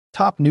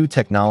Top new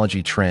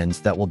technology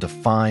trends that will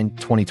define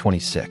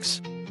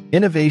 2026.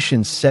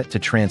 Innovations set to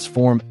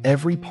transform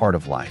every part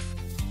of life,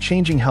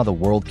 changing how the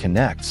world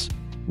connects,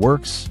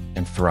 works,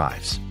 and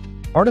thrives.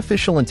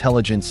 Artificial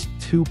Intelligence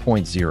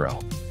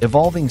 2.0.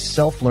 Evolving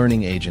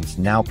self-learning agents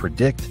now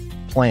predict,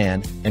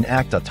 plan, and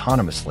act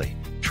autonomously,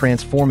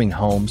 transforming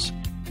homes,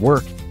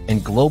 work,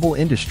 and global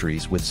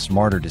industries with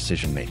smarter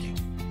decision-making.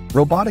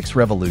 Robotics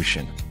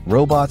revolution.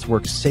 Robots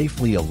work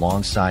safely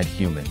alongside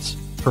humans,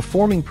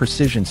 performing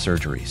precision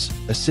surgeries,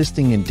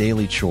 assisting in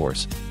daily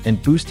chores,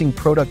 and boosting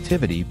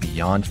productivity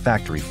beyond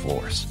factory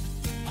floors.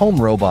 Home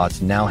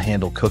robots now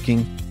handle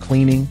cooking,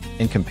 cleaning,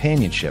 and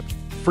companionship,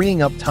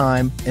 freeing up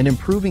time and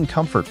improving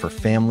comfort for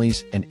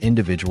families and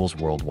individuals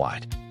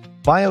worldwide.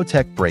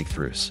 Biotech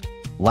breakthroughs.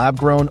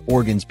 Lab-grown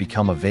organs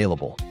become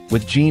available,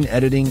 with gene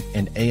editing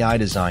and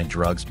AI-designed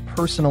drugs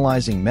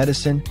personalizing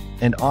medicine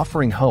and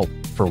offering hope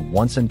for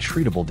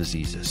once-untreatable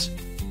diseases.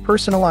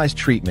 Personalized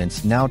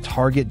treatments now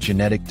target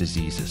genetic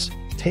diseases,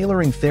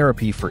 tailoring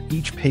therapy for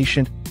each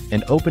patient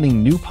and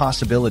opening new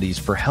possibilities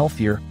for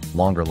healthier,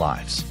 longer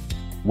lives.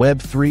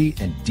 Web3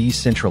 and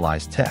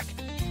decentralized tech.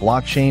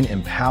 Blockchain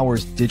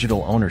empowers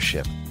digital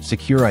ownership,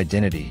 secure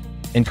identity,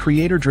 and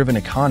creator-driven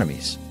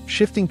economies,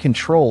 shifting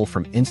control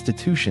from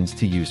institutions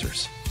to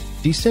users.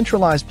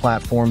 Decentralized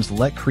platforms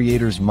let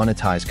creators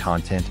monetize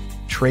content,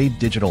 trade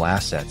digital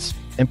assets,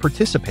 and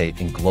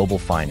participate in global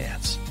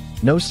finance.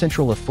 No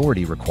central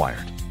authority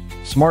required.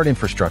 Smart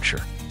infrastructure.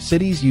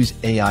 Cities use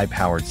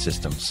AI-powered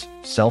systems,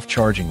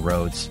 self-charging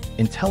roads,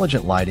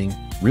 intelligent lighting,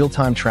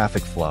 real-time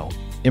traffic flow,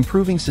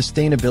 improving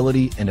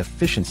sustainability and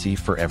efficiency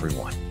for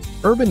everyone.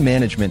 Urban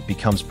management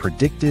becomes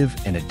predictive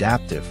and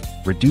adaptive,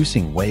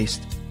 reducing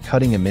waste,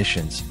 cutting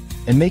emissions,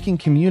 and making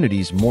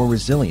communities more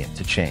resilient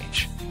to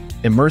change.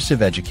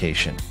 Immersive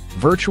education.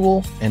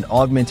 Virtual and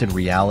augmented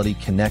reality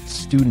connect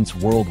students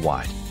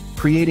worldwide,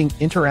 creating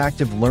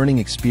interactive learning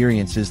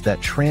experiences that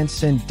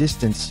transcend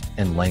distance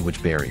and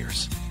language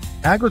barriers.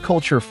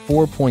 Agriculture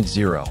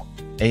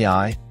 4.0.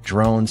 AI,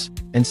 drones,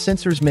 and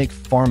sensors make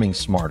farming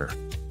smarter,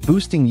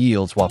 boosting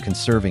yields while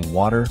conserving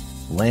water,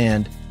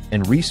 land,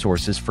 and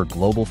resources for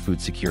global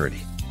food security.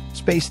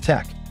 Space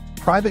tech.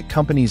 Private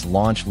companies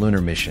launch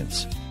lunar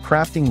missions,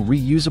 crafting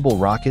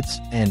reusable rockets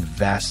and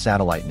vast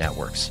satellite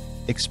networks,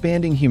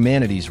 expanding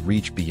humanity's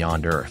reach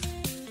beyond Earth.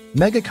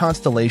 Mega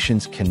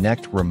constellations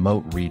connect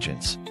remote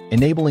regions,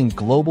 enabling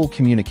global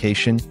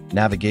communication,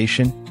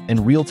 navigation,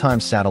 and real-time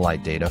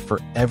satellite data for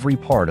every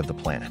part of the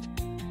planet.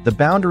 The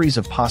boundaries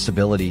of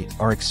possibility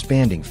are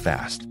expanding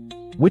fast.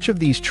 Which of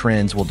these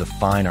trends will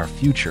define our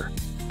future,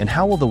 and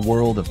how will the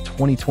world of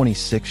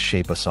 2026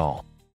 shape us all?